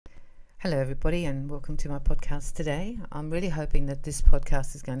Hello, everybody, and welcome to my podcast today. I'm really hoping that this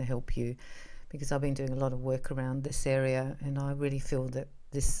podcast is going to help you because I've been doing a lot of work around this area, and I really feel that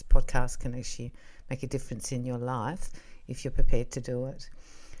this podcast can actually make a difference in your life if you're prepared to do it.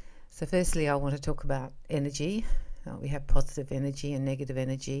 So, firstly, I want to talk about energy. We have positive energy and negative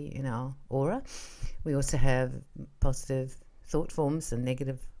energy in our aura. We also have positive thought forms and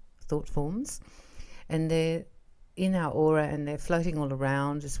negative thought forms, and they're in our aura and they're floating all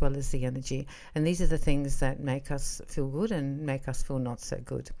around, as well as the energy, and these are the things that make us feel good and make us feel not so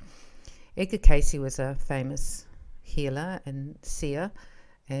good. Edgar Cayce was a famous healer and seer,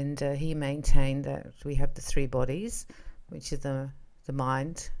 and he maintained that we have the three bodies, which are the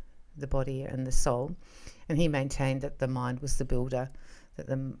mind, the body and the soul, and he maintained that the mind was the builder, that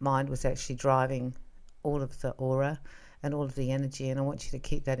the mind was actually driving all of the aura and all of the energy. And I want you to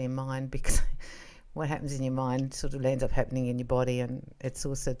keep that in mind, because what happens in your mind sort of ends up happening in your body, and it's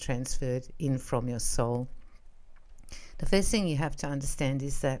also transferred in from your soul. The first thing you have to understand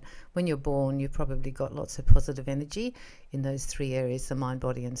is that when you're born, you've probably got lots of positive energy in those three areas, the mind,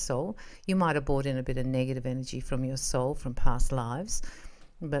 body and soul. You might have brought in a bit of negative energy from your soul from past lives,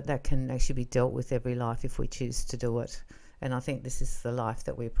 but that can actually be dealt with every life if we choose to do it. And I think this is the life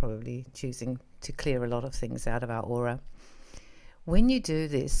that we're probably choosing to clear a lot of things out of our aura. When you do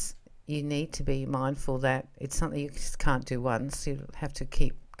this, you need to be mindful that it's something you just can't do once. You have to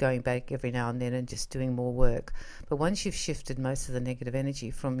keep going back every now and then and just doing more work. But once you've shifted most of the negative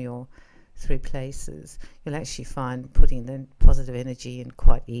energy from your three places, you'll actually find putting the positive energy in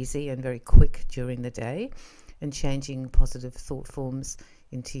quite easy and very quick during the day, and changing positive thought forms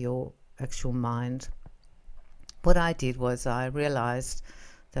into your actual mind. What I did was I realized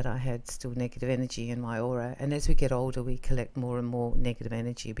that I had still negative energy in my aura, and as we get older we collect more and more negative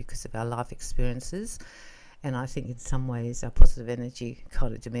energy because of our life experiences, and I think in some ways our positive energy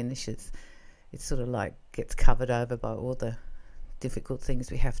kind of diminishes. It sort of like gets covered over by all the difficult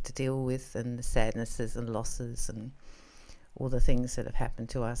things we have to deal with, and the sadnesses and losses and all the things that have happened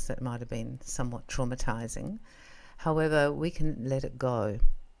to us that might have been somewhat traumatizing. However, we can let it go,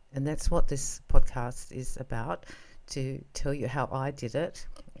 and that's what this podcast is about, to tell you how I did it,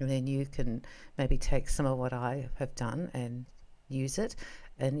 and then you can maybe take some of what I have done and use it,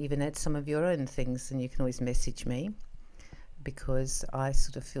 and even add some of your own things. And you can always message me, because I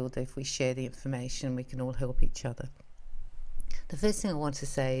sort of feel that if we share the information, we can all help each other. The first thing I want to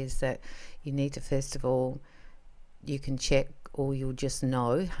say is that you need to, first of all, you can check, or you'll just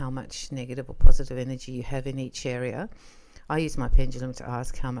know how much negative or positive energy you have in each area. I use my pendulum to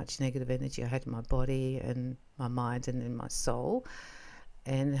ask how much negative energy I had in my body and my mind and in my soul,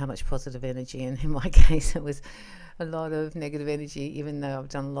 and how much positive energy. And in my case, it was a lot of negative energy. Even though I've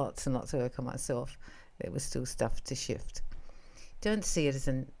done lots and lots of work on myself, there was still stuff to shift. Don't see it as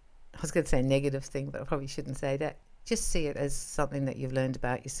I was going to say negative thing, but I probably shouldn't say that. Just see it as something that you've learned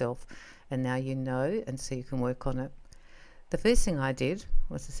about yourself, and now you know, and so you can work on it. The first thing I did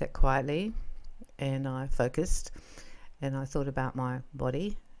was to sit quietly, and I focused, and I thought about my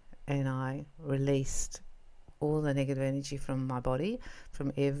body, and I released all the negative energy from my body,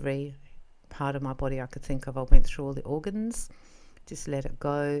 from every part of my body I could think of. I went through all the organs, just let it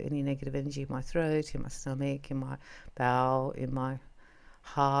go, any negative energy in my throat, in my stomach, in my bowel, in my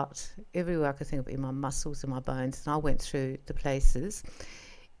heart, everywhere I could think of, in my muscles, in my bones, and I went through the places.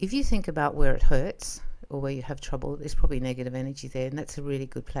 If you think about where it hurts or where you have trouble, there's probably negative energy there, and that's a really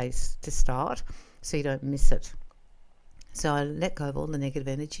good place to start so you don't miss it. So I let go of all the negative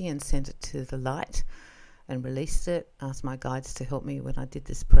energy and sent it to the light and released it, asked my guides to help me when I did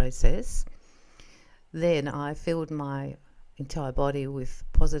this process. Then I filled my entire body with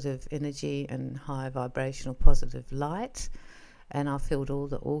positive energy and high vibrational positive light, and I filled all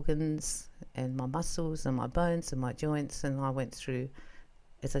the organs and my muscles and my bones and my joints, and I went through,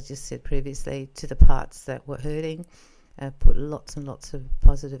 as I just said previously, to the parts that were hurting. Put lots and lots of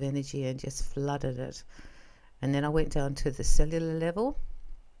positive energy and just flooded it. And then I went down to the cellular level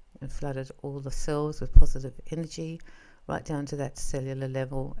and flooded all the cells with positive energy, right down to that cellular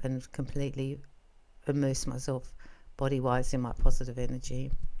level, and completely immersed myself body-wise in my positive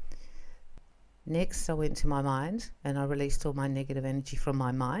energy. Next, I went to my mind, and I released all my negative energy from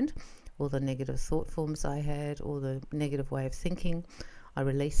my mind, all the negative thought forms I had, all the negative way of thinking. I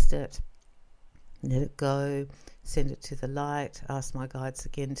released it, let it go, send it to the light, asked my guides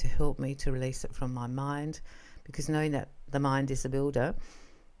again to help me to release it from my mind, because knowing that the mind is a builder,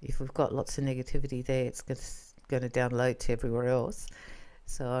 if we've got lots of negativity there, it's going to download to everywhere else.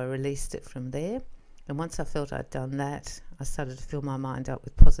 So I released it from there, and once I felt I'd done that, I started to fill my mind up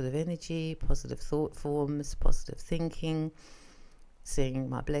with positive energy, positive thought forms, positive thinking, seeing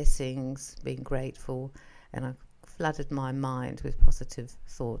my blessings, being grateful, and I flooded my mind with positive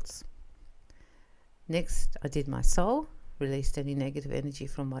thoughts. Next, I did my soul, released any negative energy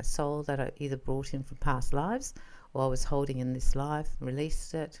from my soul that I either brought in from past lives or I was holding in this life,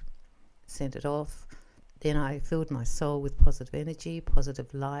 released it, sent it off. Then I filled my soul with positive energy,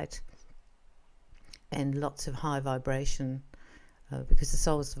 positive light, and lots of high vibration, because the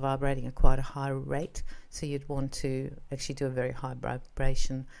soul is vibrating at quite a high rate, so you'd want to actually do a very high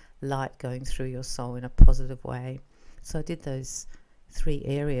vibration light going through your soul in a positive way. So I did those 3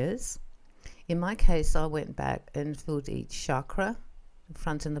 areas. In my case, I went back and filled each chakra, the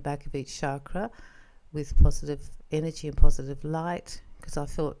front and the back of each chakra, with positive energy and positive light, because I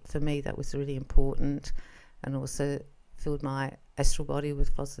felt for me that was really important, and also filled my astral body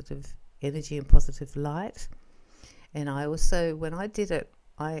with positive energy and positive light. And I also, when I did it,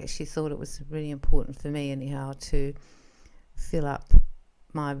 I actually thought it was really important for me anyhow to fill up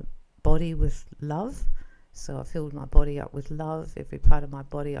my body with love. So I filled my body up with love. Every part of my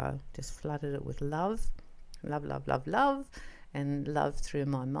body, I just flooded it with love. Love, love, love, love. And love through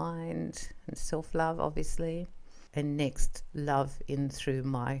my mind and self-love, obviously. And next, love in through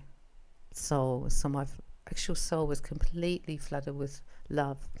my soul. So my actual soul was completely flooded with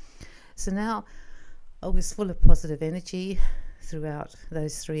love. So now I was full of positive energy throughout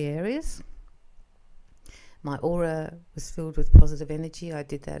those 3 areas. My aura was filled with positive energy. I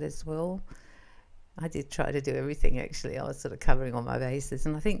did that as well. I did try to do everything, actually. I was sort of covering all my bases.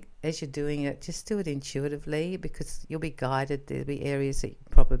 And I think as you're doing it, just do it intuitively, because you'll be guided. There'll be areas that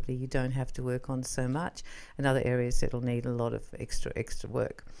probably you don't have to work on so much, and other areas that'll need a lot of extra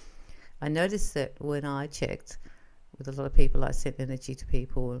work. I noticed that when I checked with a lot of people, I sent energy to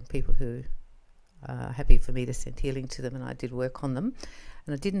people, and people who are happy for me to send healing to them, and I did work on them.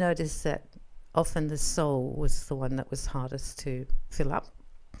 And I did notice that often the soul was the one that was hardest to fill up.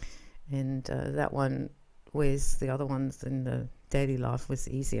 And that one, whereas the other ones in the daily life was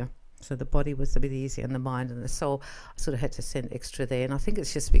easier. So the body was a bit easier, and the mind and the soul, I sort of had to send extra there. And I think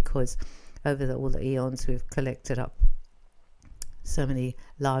it's just because over all the eons we've collected up so many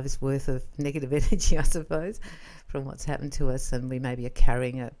lives worth of negative energy, I suppose, from what's happened to us, and we maybe are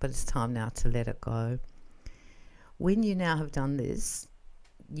carrying it, but it's time now to let it go. When you now have done this,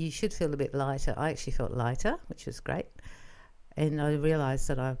 you should feel a bit lighter. I actually felt lighter, which was great. And I realised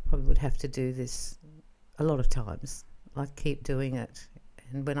that I probably would have to do this a lot of times, like keep doing it.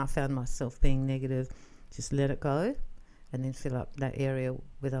 And when I found myself being negative, just let it go, and then fill up that area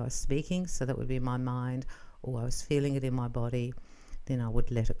whether I was speaking, so that would be my mind, or I was feeling it in my body, then I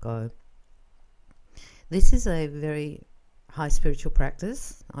would let it go. This is a very high spiritual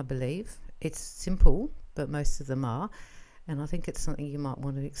practice, I believe. It's simple, but most of them are, and I think it's something you might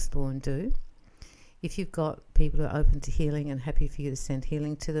want to explore and do. If you've got people who are open to healing and happy for you to send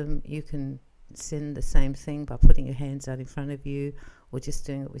healing to them, you can send the same thing by putting your hands out in front of you, or just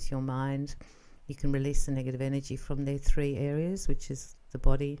doing it with your mind. You can release the negative energy from their 3 areas, which is the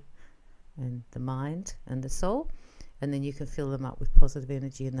body and the mind and the soul, and then you can fill them up with positive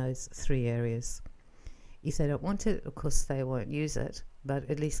energy in those 3 areas. If they don't want it, of course they won't use it, but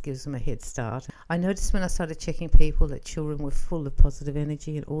at least gives them a head start. I noticed when I started checking people that children were full of positive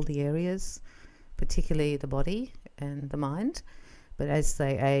energy in all the areas, particularly the body and the mind. But as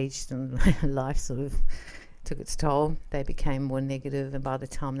they aged and life sort of took its toll, they became more negative, and by the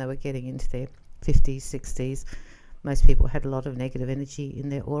time they were getting into their 50s, 60s, most people had a lot of negative energy in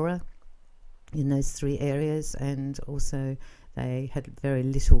their aura in those 3 areas, and also they had very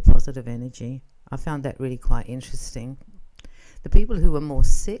little positive energy. I found that really quite interesting. The people who were more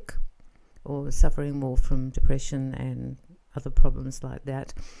sick or suffering more from depression and other problems like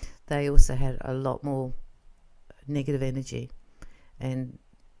that, they also had a lot more negative energy. And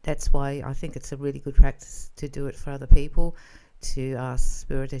that's why I think it's a really good practice to do it for other people, to ask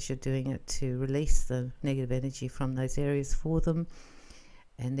Spirit as you're doing it to release the negative energy from those areas for them,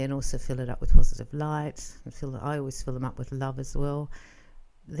 and then also fill it up with positive light. And I always fill them up with love as well.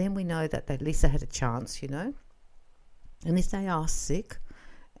 Then we know that at least they had a chance, you know. And if they are sick,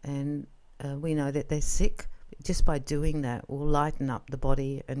 and we know that they're sick, just by doing that will lighten up the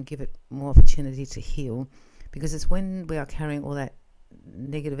body and give it more opportunity to heal. Because it's when we are carrying all that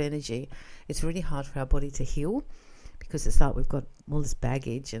negative energy, it's really hard for our body to heal, because it's like we've got all this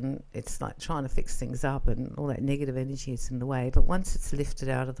baggage, and it's like trying to fix things up, and all that negative energy is in the way. But once it's lifted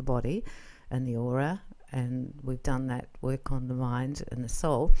out of the body and the aura, and we've done that work on the mind and the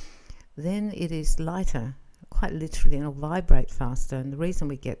soul, then it is lighter, quite literally, and it'll vibrate faster. And the reason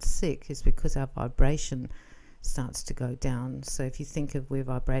we get sick is because our vibration starts to go down. So if you think of we're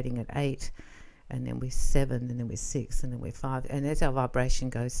vibrating at 8, and then we're 7, and then we're 6, and then we're 5. And as our vibration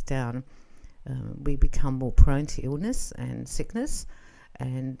goes down, we become more prone to illness and sickness,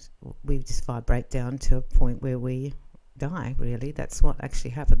 and we just vibrate down to a point where we die, really. That's what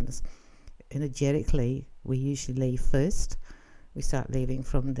actually happens. Energetically, we usually leave first. We start leaving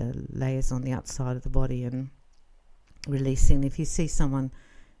from the layers on the outside of the body and releasing. If you see someone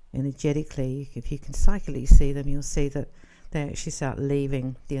energetically, if you can psychically see them, you'll see that they actually start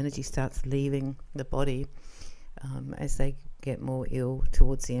leaving. The energy starts leaving the body as they get more ill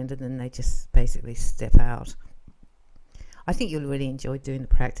towards the end, and then they just basically step out. I think you'll really enjoy doing the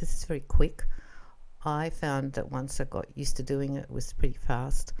practice. It's very quick. I found that once I got used to doing it, it was pretty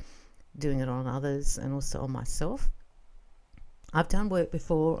fast, doing it on others and also on myself. I've done work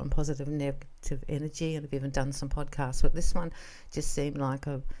before on positive and negative energy, and I've even done some podcasts, but this one just seemed like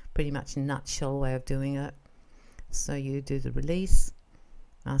a pretty much nutshell way of doing it. So you do the release,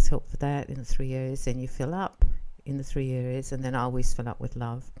 ask help for that in the 3 areas, then you fill up in the 3 areas, and then I always fill up with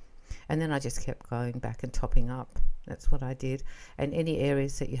love. And then I just kept going back and topping up. That's what I did. And any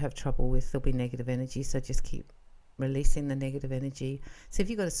areas that you have trouble with, there'll be negative energy, so just keep releasing the negative energy. So if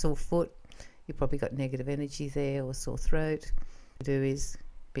you've got a sore foot, you've probably got negative energy there, or sore throat. What you do is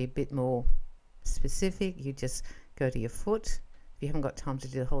be a bit more specific. You just go to your foot. If you haven't got time to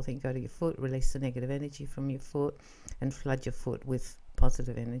do the whole thing, go to your foot, release the negative energy from your foot, and flood your foot with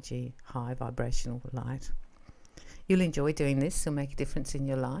positive energy, high vibrational light. You'll enjoy doing this. It'll make a difference in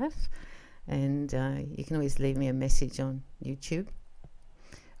your life. And you can always leave me a message on YouTube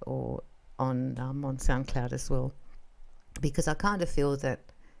or on SoundCloud as well, because I kind of feel that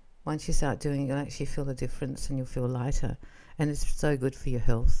once you start doing it, you'll actually feel the difference and you'll feel lighter, and it's so good for your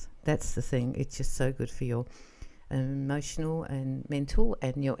health. That's the thing. It's just so good for your emotional and mental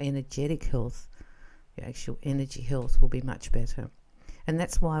and your energetic health. Your actual energy health will be much better. And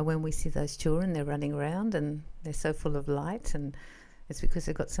that's why when we see those children, they're running around and they're so full of light, and it's because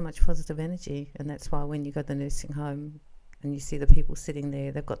they've got so much positive energy. And that's why when you go to the nursing home and you see the people sitting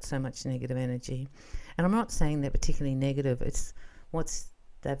there, they've got so much negative energy. And I'm not saying they're particularly negative. It's what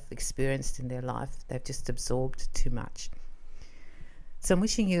they've experienced in their life. They've just absorbed too much. So I'm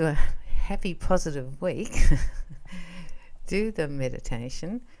wishing you a happy, positive week. Do the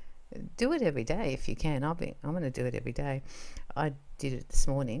meditation. Do it every day if you can. I'm going to do it every day. I did it this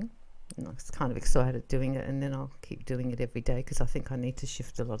morning, and I was kind of excited doing it, and then I'll keep doing it every day because I think I need to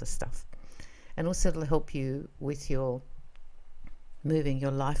shift a lot of stuff. And also it'll help you with your moving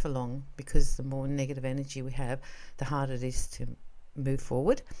your life along, because the more negative energy we have, the harder it is to move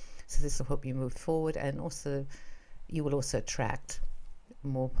forward. So this will help you move forward, and also you will also attract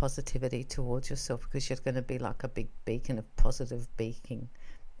more positivity towards yourself, because you're going to be like a big beacon of positive beating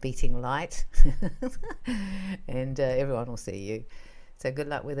light and everyone will see you. So good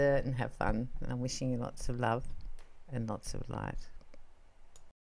luck with it and have fun, and I'm wishing you lots of love and lots of light.